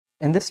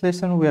In this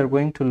lesson, we are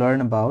going to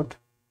learn about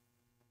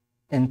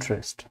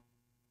interest.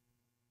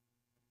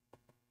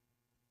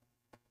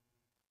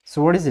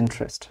 So what is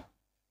interest?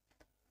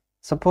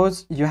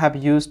 Suppose you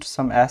have used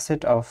some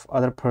asset of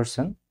other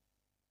person,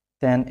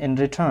 then in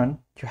return,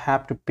 you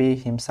have to pay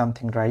him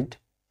something, right?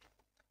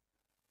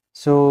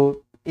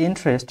 So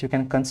interest, you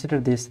can consider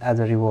this as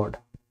a reward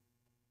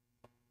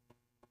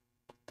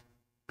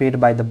paid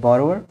by the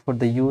borrower for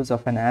the use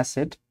of an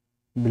asset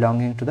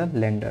belonging to the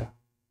lender.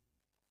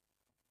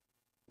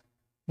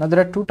 Now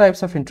there are two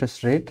types of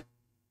interest rate: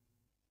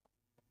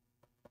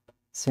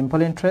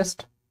 simple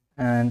interest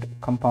and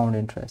compound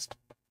interest.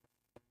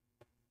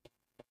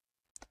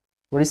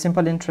 What is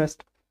simple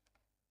interest?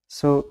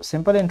 So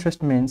simple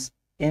interest means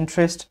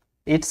interest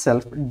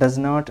itself does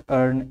not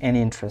earn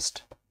any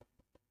interest.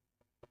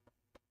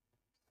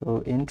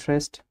 So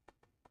interest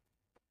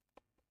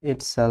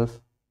itself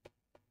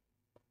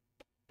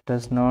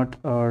does not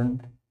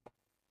earn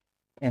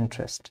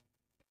interest.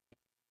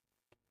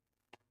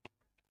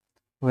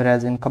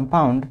 Whereas in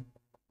compound,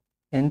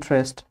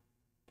 interest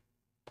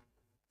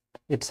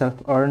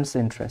itself earns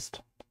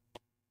interest.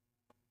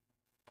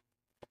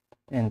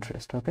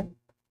 Okay.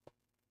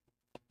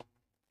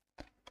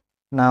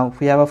 Now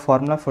we have a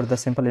formula for the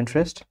simple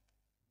interest.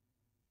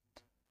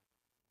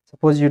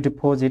 Suppose you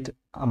deposit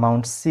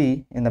amount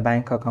C in the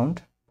bank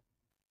account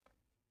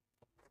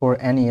for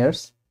n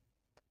years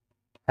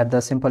at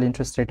the simple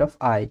interest rate of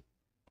I,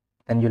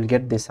 then you'll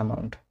get this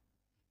amount.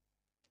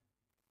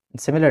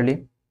 And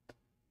similarly,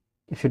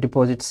 if you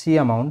deposit C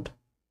amount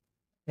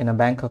in a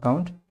bank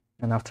account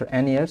and after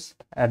n years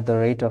at the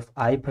rate of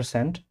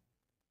I%,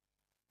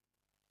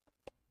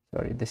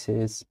 this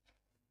is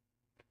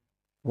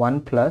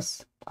 1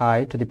 plus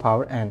I to the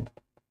power n.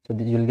 So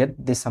you'll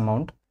get this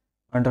amount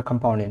under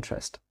compound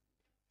interest.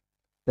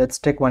 Let's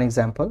take one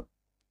example.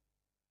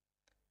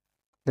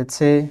 Let's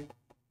say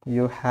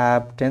you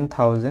have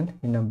 10,000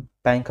 in a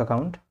bank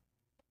account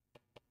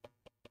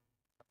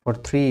for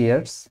 3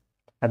 years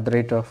at the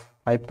rate of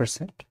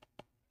 5%.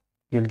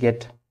 You'll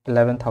get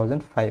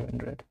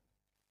 11,500.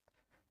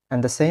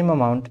 And the same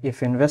amount,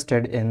 if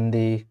invested in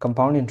the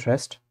compound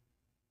interest,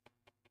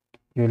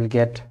 you'll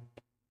get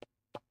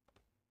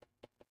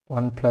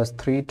 1 plus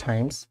 3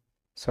 times,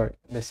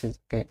 this is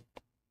again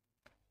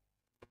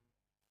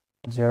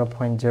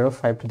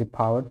 0.05 to the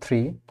power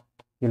 3,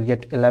 you'll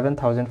get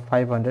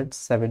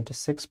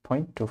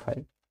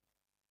 11,576.25.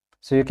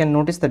 So you can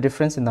notice the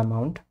difference in the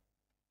amount.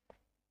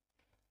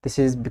 This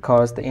is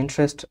because the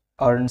interest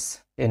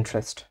earns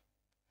interest.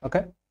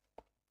 Okay.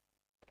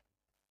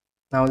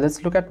 Now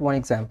let's look at one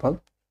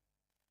example.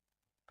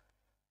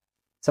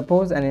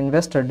 Suppose an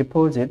investor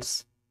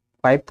deposits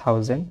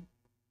 5,000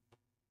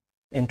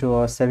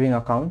 into a saving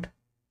account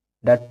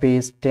that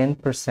pays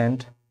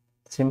 10%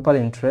 simple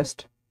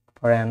interest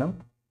per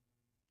annum.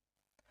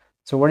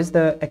 So what is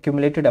the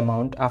accumulated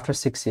amount after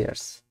 6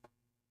 years?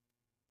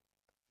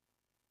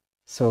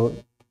 So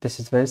this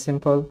is very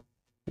simple.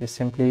 You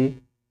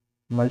simply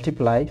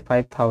multiply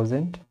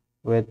 5,000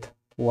 with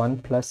 1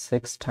 plus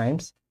 6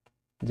 times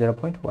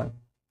 0.1,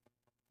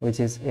 which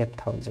is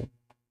 8,000.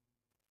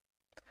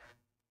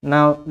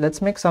 Now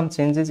let's make some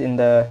changes in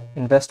the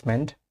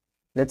investment.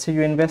 Let's say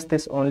you invest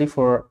this only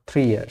for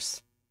 3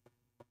 years.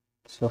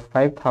 So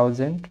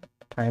 5,000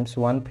 times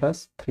 1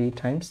 plus 3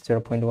 times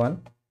 0.1,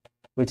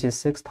 which is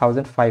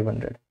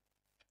 6,500.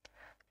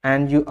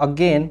 And you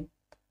again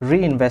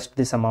reinvest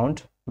this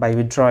amount by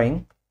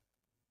withdrawing.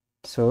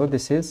 So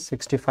this is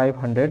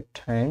 6,500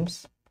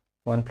 times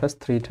 1 plus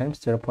 3 times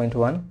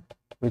 0.1,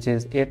 which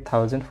is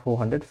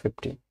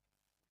 8,450. So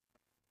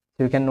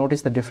you can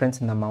notice the difference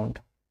in the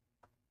amount.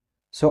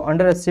 So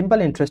under a simple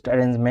interest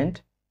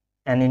arrangement,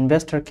 an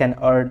investor can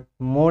earn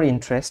more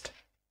interest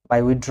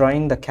by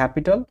withdrawing the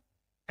capital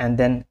and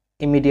then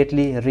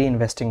immediately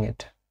reinvesting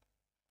it.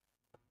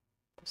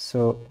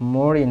 So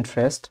more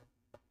interest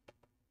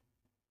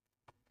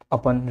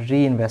upon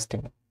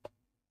reinvesting.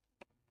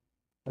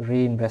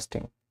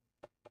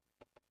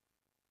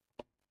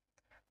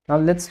 Now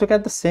let's look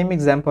at the same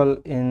example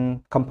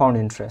in compound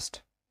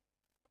interest.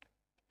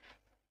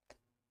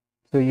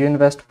 So you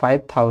invest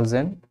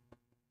 5,000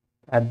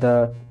 at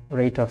the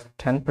rate of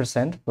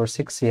 10% for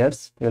 6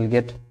 years, you'll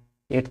get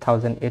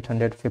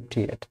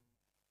 8,858.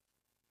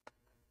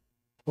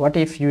 What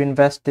if you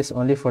invest this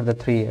only for the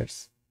 3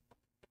 years?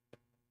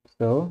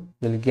 So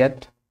you'll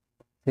get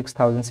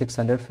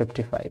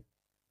 6,655.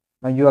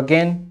 Now you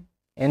again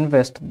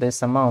invest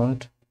this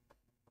amount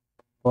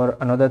for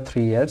another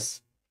 3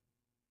 years,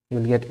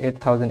 you'll get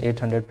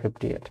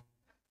 8,858.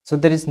 So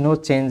there is no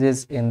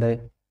changes in the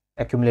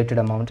accumulated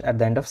amount at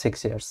the end of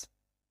 6 years.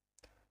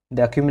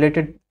 The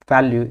accumulated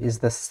value is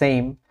the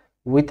same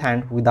with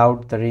and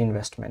without the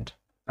reinvestment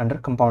under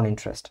compound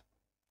interest.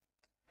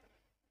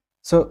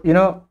 So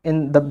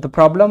in the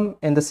problem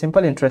in the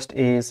simple interest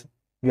is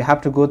you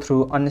have to go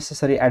through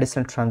unnecessary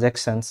additional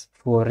transactions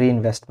for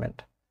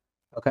reinvestment,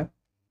 okay,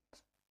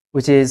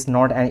 which is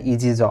not an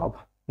easy job.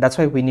 That's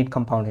why we need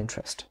compound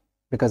interest,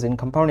 because in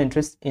compound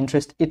interest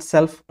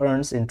itself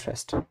earns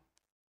interest.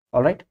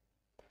 All right.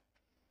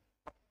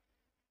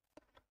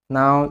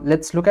 Now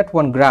let's look at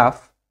one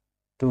graph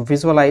to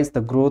visualize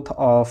the growth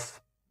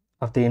of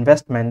the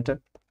investment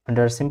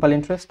under simple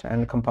interest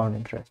and compound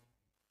interest.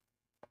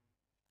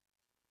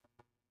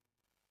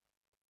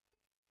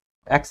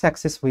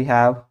 X-axis we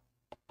have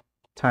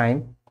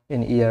time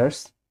in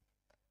years,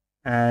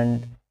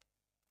 and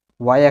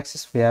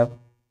y-axis we have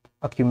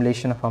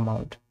accumulation of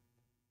amount.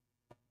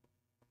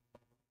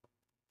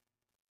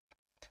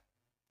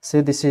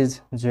 Say this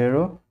is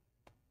 0,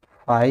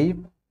 5,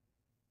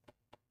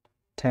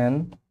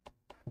 10,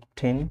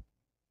 15,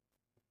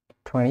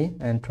 20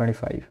 and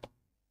 25.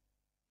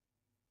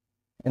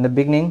 In the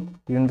beginning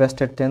you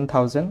invested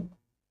 10,000,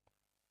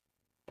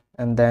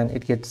 and then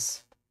it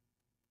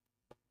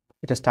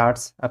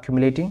starts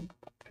accumulating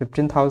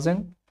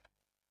 15,000.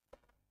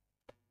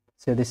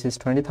 So this is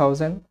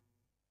 20,000,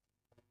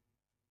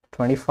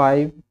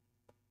 25,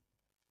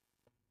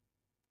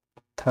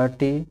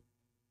 30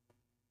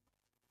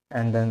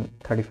 and then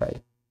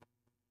 35.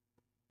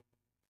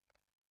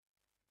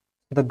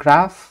 The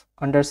graph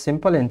under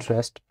simple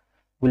interest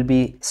will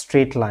be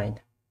straight line,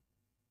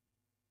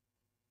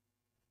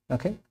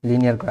 okay,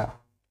 linear graph,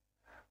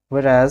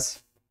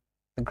 whereas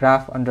the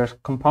graph under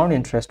compound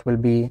interest will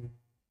be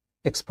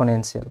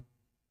exponential.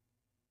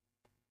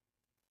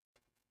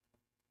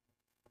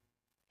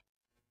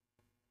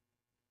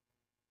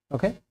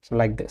 Okay, so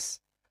like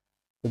this.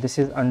 So this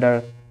is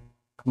under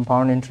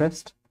compound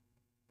interest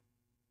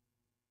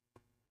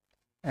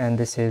and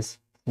this is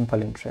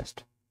simple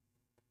interest.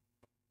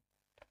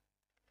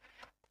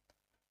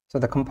 So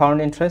the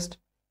compound interest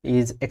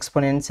is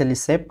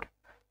exponentially shaped,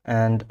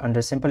 and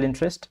under simple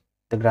interest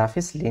the graph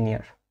is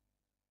linear.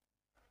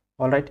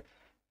 All right,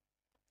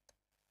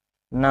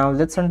 now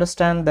let's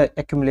understand the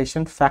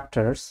accumulation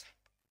factors,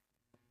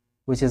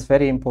 which is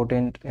very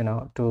important,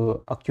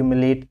 to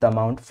accumulate the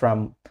amount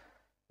from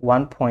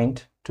one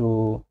point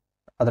to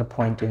other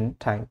point in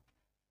time.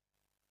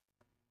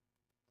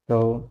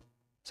 So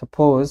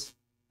suppose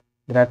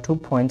there are 2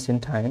 points in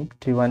time,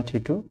 t1,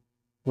 t2,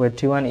 where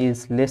t1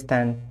 is less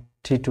than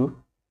t2,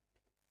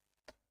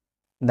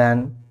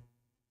 then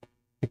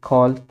we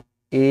call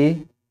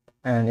A,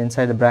 and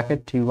inside the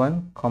bracket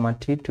t1 comma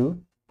t2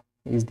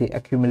 is the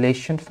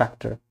accumulation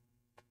factor.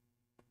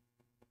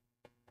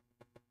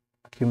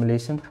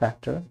 Accumulation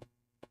factor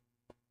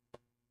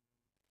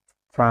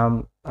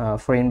from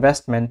for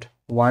investment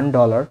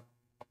 $1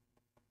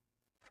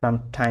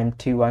 from time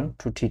t1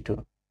 to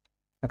t2.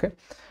 Okay,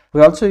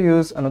 we also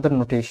use another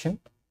notation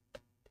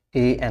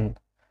an,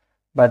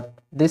 but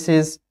this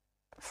is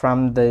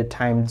from the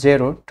time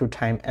 0 to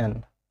time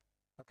n.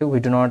 Okay, we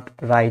do not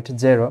write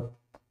 0,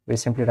 we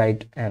simply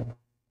write n,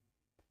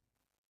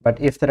 but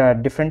if there are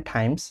different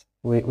times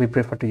we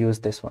prefer to use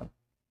this one.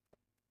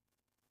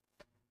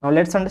 Now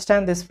let's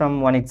understand this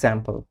from one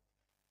example.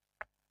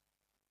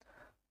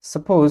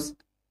 Suppose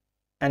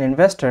an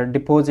investor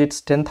deposits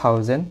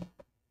 10,000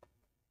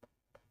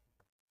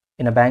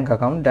 in a bank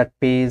account that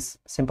pays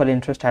simple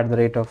interest at the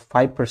rate of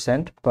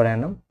 5% per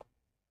annum.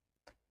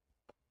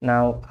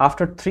 Now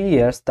after 3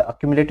 years the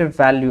accumulated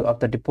value of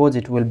the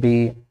deposit will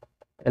be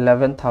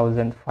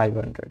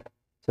 11,500.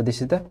 So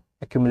this is the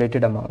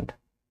accumulated amount.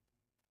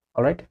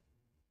 All right,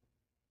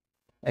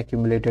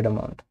 accumulated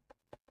amount.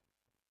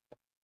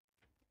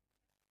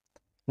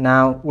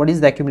 Now what is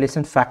the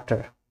accumulation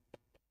factor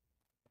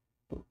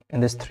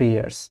in this 3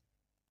 years?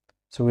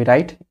 So we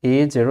write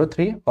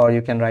A03, or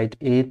you can write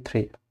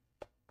A3.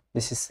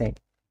 This is same.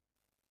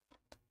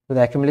 So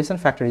the accumulation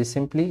factor is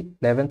simply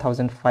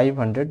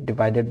 11,500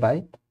 divided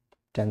by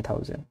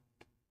 10,000.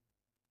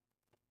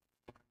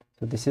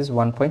 So this is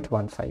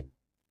 1.15.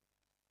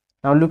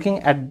 Now looking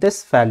at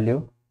this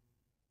value,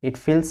 it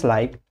feels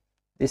like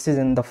this is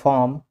in the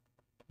form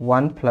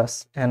 1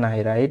 plus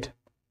ni, right?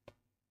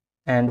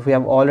 And we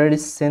have already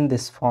seen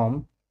this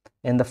form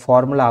in the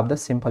formula of the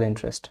simple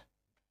interest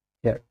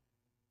here.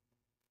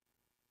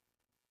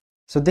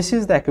 So this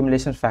is the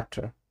accumulation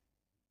factor.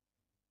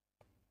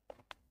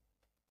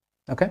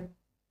 Okay,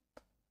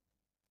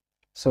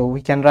 so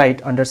we can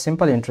write under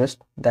simple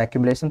interest the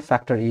accumulation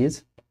factor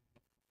is,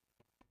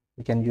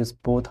 we can use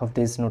both of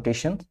these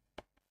notations,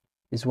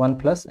 is 1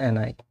 plus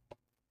ni,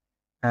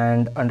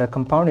 and under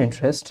compound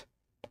interest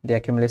the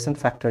accumulation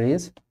factor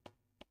is,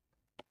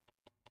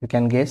 you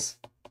can guess,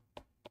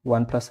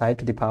 1 plus I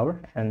to the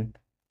power, and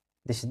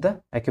this is the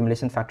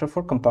accumulation factor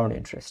for compound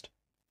interest.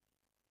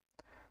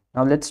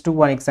 Now let's do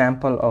one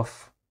example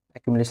of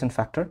accumulation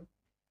factor.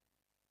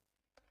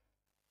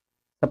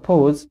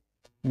 Suppose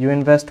you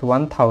invest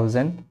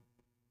 1,000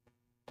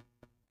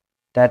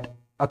 that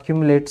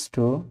accumulates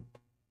to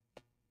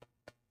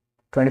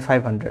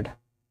 2,500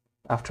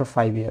 after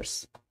 5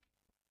 years.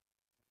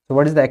 So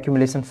what is the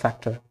accumulation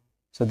factor?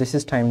 So this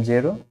is time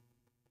 0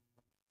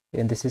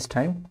 and this is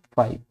time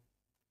 5.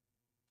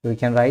 So we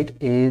can write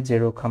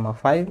A0 comma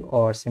 5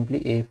 or simply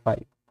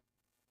A5.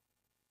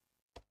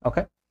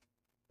 Okay,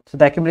 so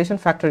the accumulation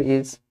factor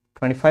is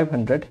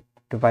 2,500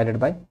 divided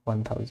by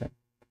 1,000,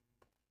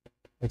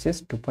 which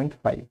is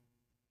 2.5.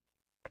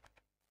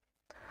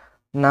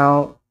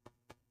 Now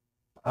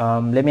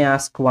let me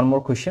ask one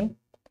more question.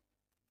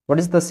 what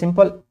is the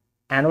simple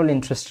annual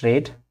interest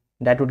rate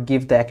that would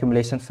give the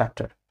accumulation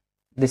factor,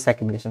 this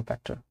accumulation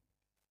factor?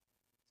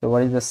 So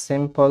what is the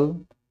simple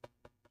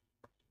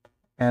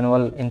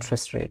annual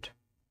interest rate?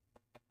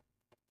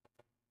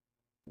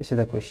 This is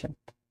the question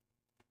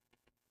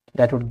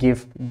that would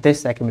give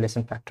this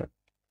accumulation factor.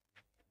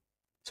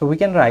 So we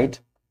can write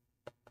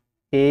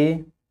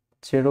a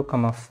 0,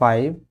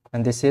 5,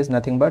 and this is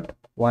nothing but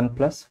 1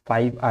 plus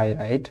 5i,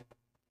 right?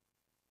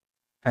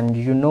 And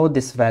you know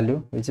this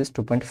value, which is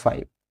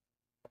 2.5.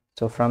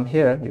 So from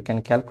here you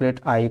can calculate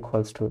I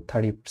equals to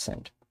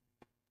 30%.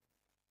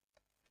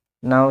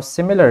 Now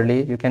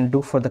similarly you can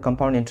do for the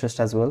compound interest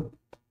as well.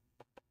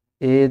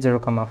 A 0,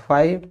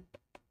 5,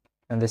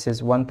 and this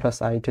is 1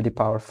 plus I to the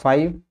power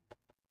 5,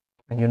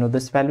 and you know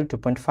this value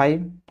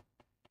 2.5.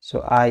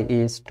 So I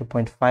is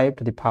 2.5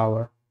 to the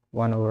power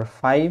 1 over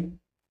 5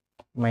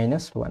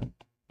 minus 1,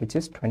 which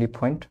is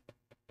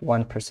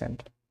 20.1%.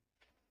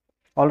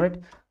 All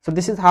right, so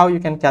this is how you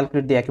can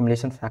calculate the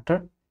accumulation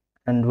factor,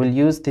 and we'll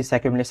use this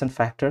accumulation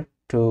factor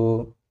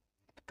to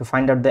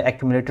find out the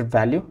accumulated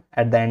value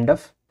at the end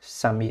of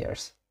some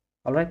years.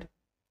 All right,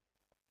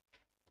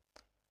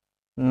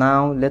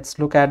 now let's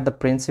look at the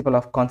principle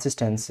of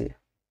consistency.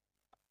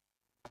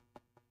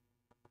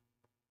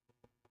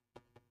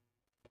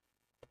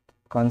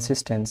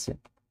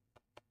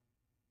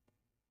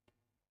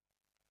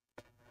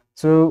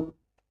 So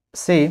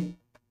say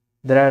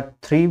there are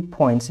 3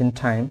 points in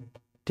time,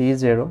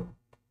 t0,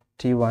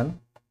 t1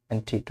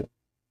 and t2.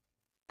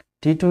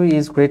 t2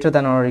 is greater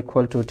than or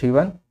equal to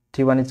t1,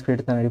 t1 is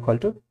greater than or equal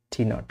to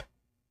t0.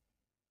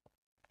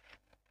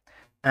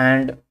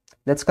 And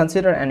let's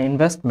consider an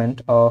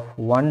investment of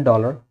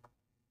 $1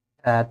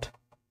 at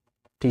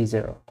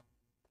t0.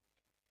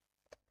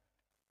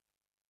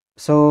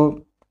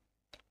 So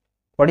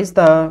what is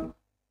the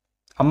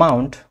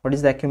amount, what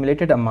is the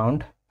accumulated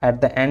amount at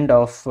the end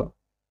of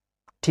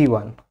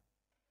t1?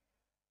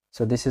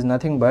 So this is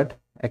nothing but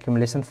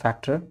accumulation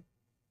factor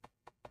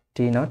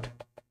t0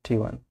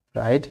 t1,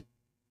 right?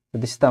 So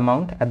this is the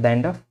amount at the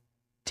end of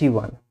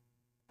t1.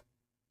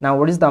 Now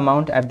what is the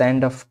amount at the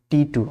end of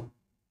t2?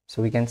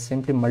 So we can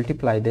simply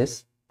multiply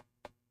this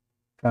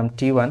from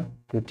t1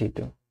 to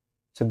t2.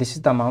 So this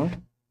is the amount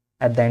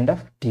at the end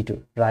of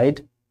t2,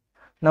 right?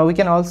 Now we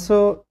can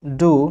also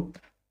do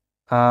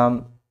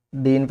the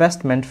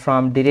investment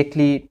from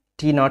directly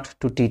t0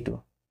 to t2.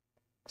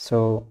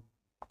 So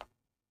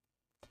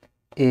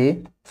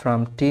A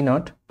from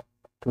t0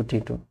 to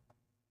t2.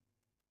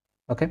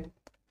 Okay,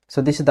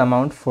 so this is the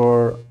amount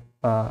for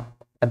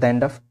at the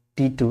end of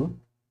t2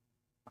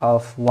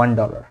 of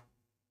 $1.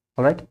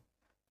 All right,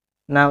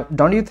 now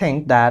don't you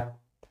think that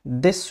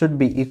this should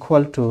be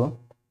equal to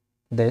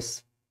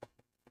this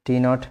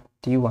t0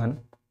 t1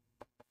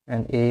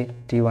 and A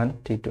t1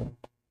 t2?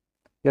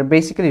 You're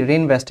basically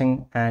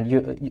reinvesting,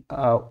 and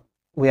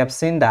we have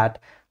seen that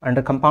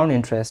under compound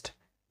interest,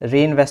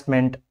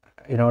 reinvestment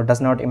does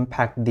not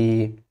impact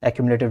the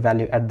accumulated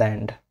value at the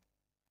end.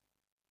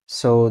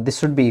 So this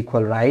should be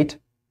equal, right?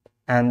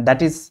 And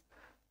that is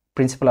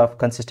principle of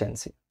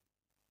consistency.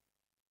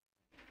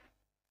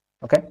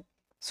 Okay,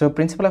 so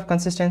principle of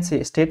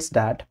consistency states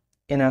that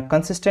in a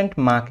consistent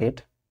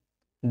market,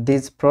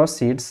 these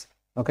proceeds,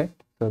 okay,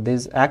 so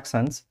these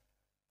actions,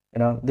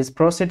 these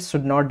proceeds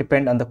should not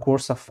depend on the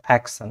course of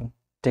action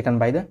taken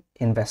by the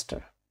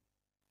investor.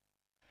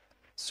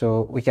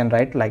 So we can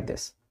write like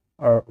this,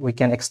 or we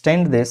can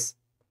extend this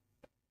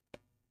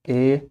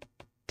A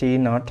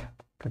t0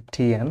 to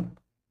tn,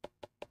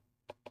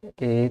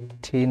 A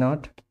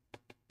t0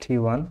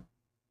 t1,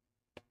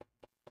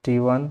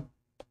 t1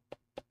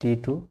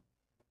 t2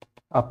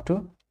 up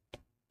to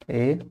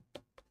A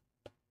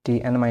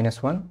tn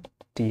minus 1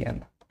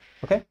 tn.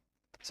 Okay,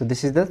 so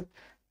this is the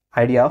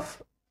idea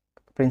of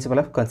principle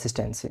of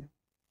consistency.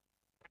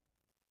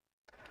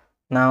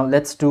 Now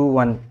let's do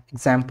one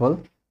example.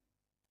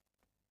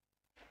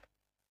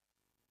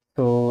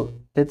 So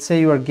let's say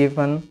you are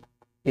given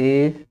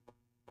A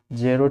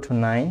 0 to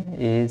 9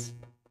 is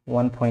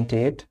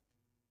 1.8,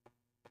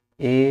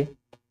 A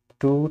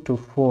 2 to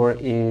 4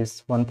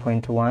 is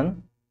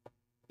 1.1,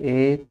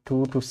 A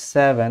 2 to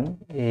 7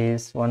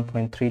 is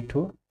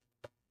 1.32,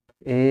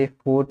 A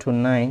 4 to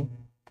 9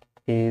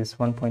 is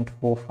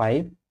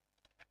 1.45,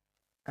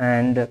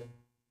 and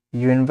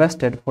you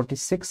invested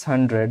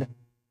 4600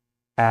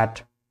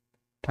 at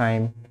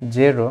time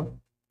 0,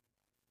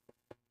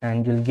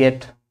 and you'll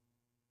get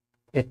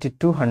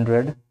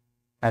 8200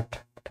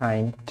 at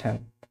time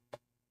 10.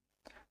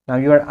 Now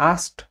you are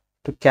asked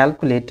to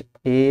calculate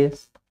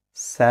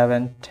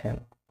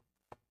A710,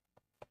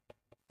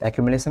 the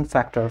accumulation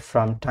factor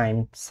from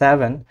time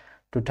 7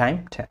 to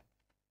time 10.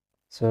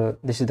 So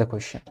this is the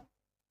question.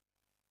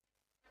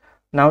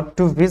 Now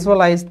to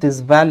visualize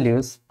these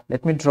values,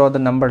 let me draw the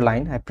number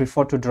line. I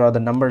prefer to draw the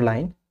number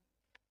line.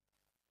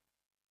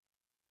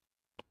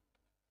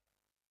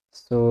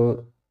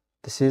 So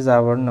this is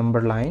our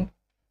number line.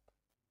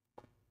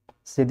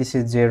 Say this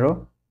is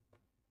 0,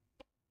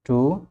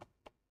 2,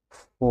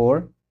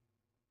 4,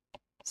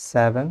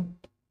 7,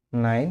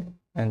 9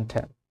 and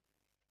 10.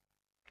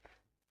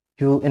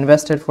 You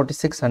invested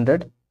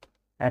 4600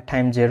 at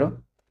time 0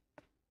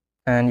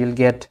 and you'll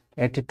get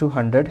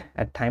 8200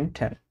 at time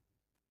 10.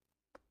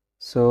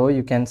 So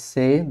you can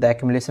say the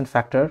accumulation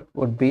factor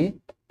would be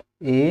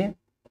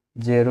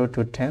A0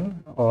 to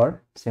 10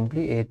 or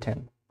simply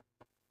A10,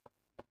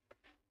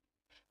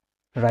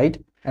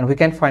 right? And we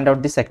can find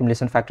out this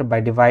accumulation factor by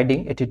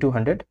dividing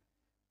 8200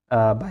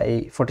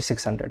 by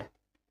 4600.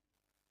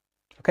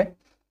 Okay,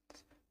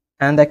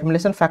 and the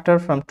accumulation factor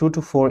from 2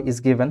 to 4 is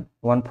given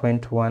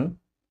 1.1.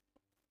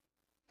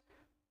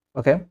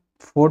 okay,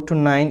 4 to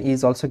 9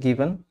 is also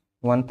given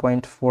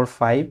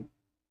 1.45,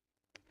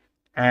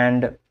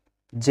 and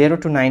 0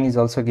 to 9 is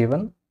also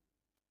given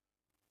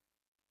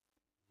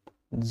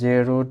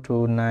 0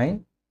 to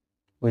 9,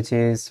 which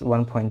is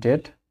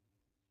 1.8.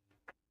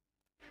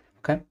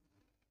 okay,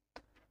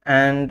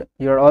 and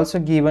you're also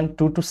given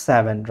 2 to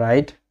 7,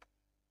 right?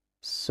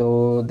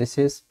 So this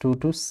is 2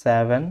 to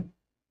 7,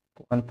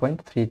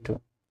 1.32,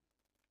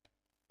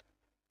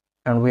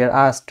 and we are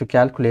asked to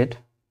calculate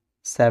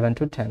 7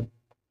 to 10.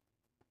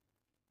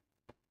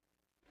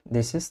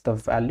 This is the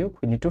value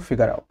we need to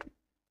figure out.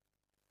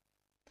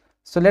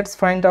 So let's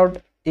find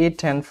out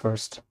A10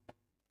 first.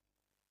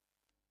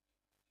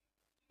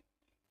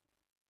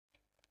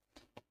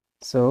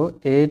 So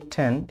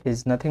A10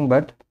 is nothing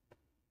but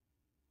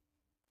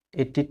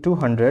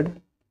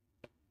 8200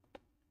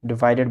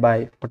 divided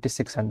by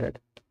 4600,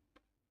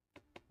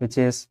 which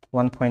is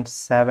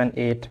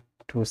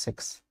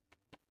 1.7826.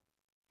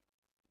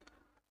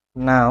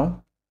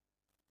 Now,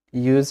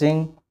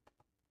 using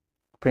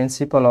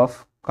principle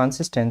of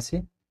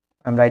consistency,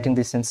 I'm writing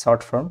this in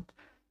short form,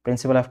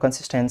 principle of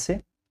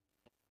consistency,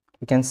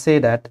 we can say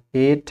that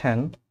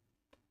A10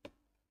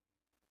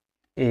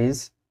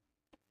 is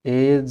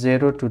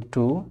A0 to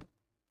 2,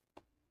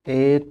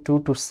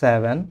 A2 to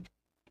 7,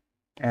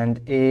 and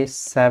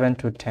A7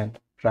 to 10,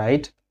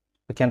 right?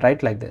 We can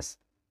write like this.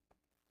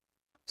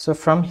 So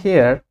from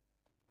here,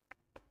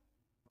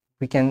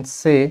 we can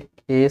say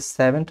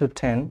A7 to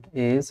 10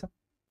 is,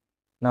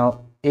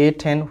 now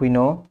A10 we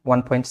know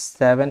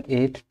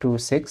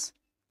 1.7826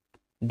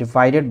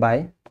 divided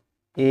by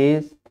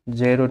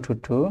A0 to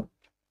 2.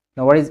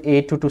 Now what is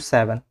A2 to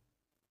 7?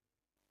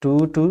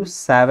 2 to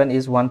 7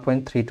 is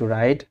 1.32,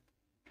 right?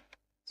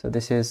 So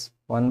this is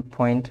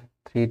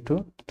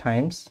 1.32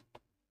 times,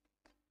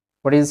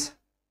 what is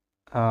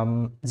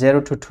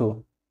 0 to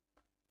 2?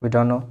 We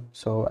don't know,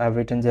 so I've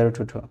written 0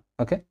 to 2.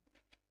 okay,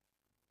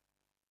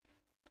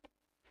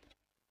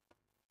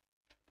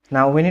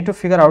 now we need to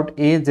figure out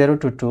A0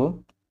 to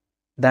 2,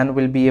 then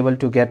we'll be able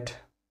to get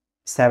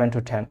 7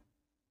 to 10.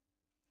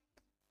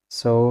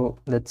 So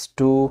let's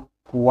do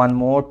one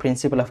more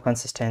principle of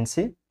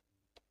consistency.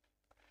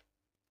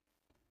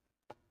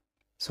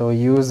 So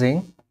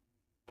using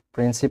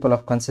principle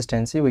of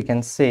consistency, we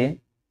can say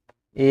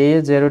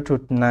A0 to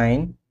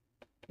 9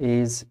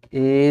 is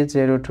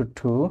A0 to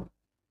 2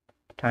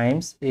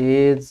 times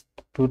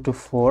A2 to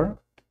 4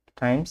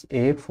 times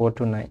A4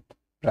 to 9,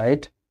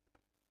 right?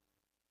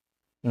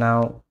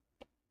 Now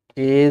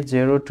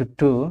A0 to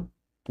 2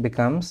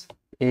 becomes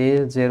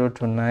A0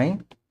 to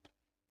 9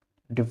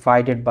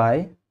 divided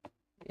by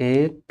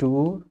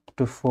A2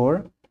 to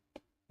 4,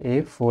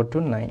 A4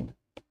 to 9.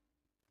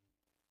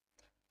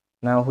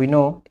 Now we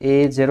know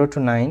A0 to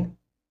 9,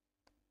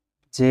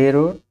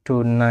 0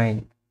 to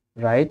 9,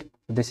 right?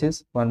 This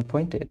is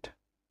 1.8.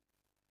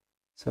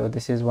 So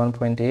this is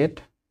 1.8.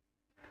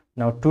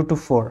 Now 2 to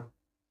 4.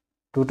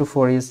 2 to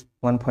 4 is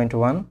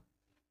 1.1.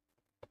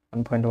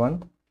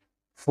 1.1.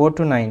 4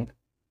 to 9,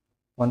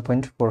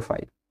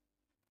 1.45.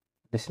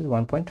 This is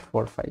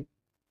 1.45.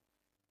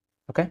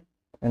 Okay,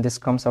 and this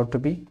comes out to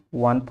be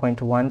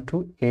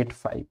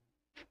 1.1285.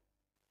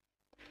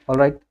 all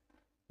right,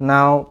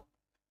 now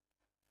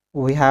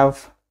we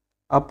have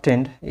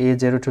obtained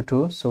A0 to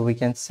 2, so we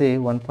can say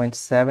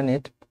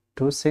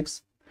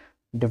 1.7826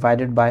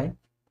 divided by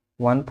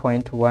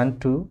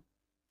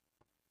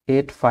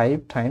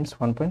 1.1285 times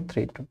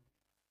 1.32,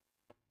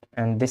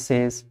 and this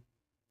is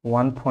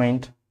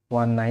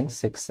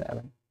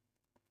 1.1967.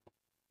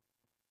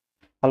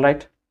 all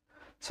right,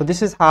 so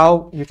this is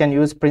how you can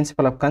use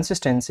principle of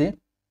consistency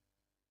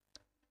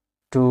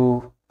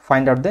to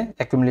find out the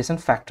accumulation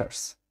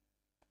factors.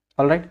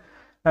 all right,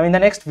 now in the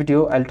next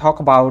video I'll talk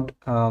about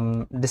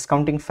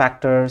discounting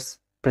factors,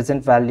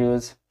 present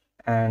values,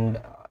 and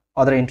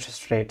other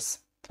interest rates,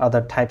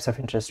 other types of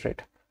interest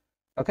rate.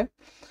 okay,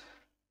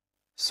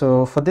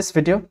 so for this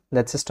video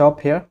let's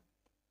stop here,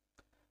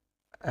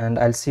 and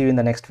I'll see you in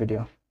the next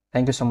video.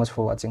 Thank you so much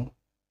for watching.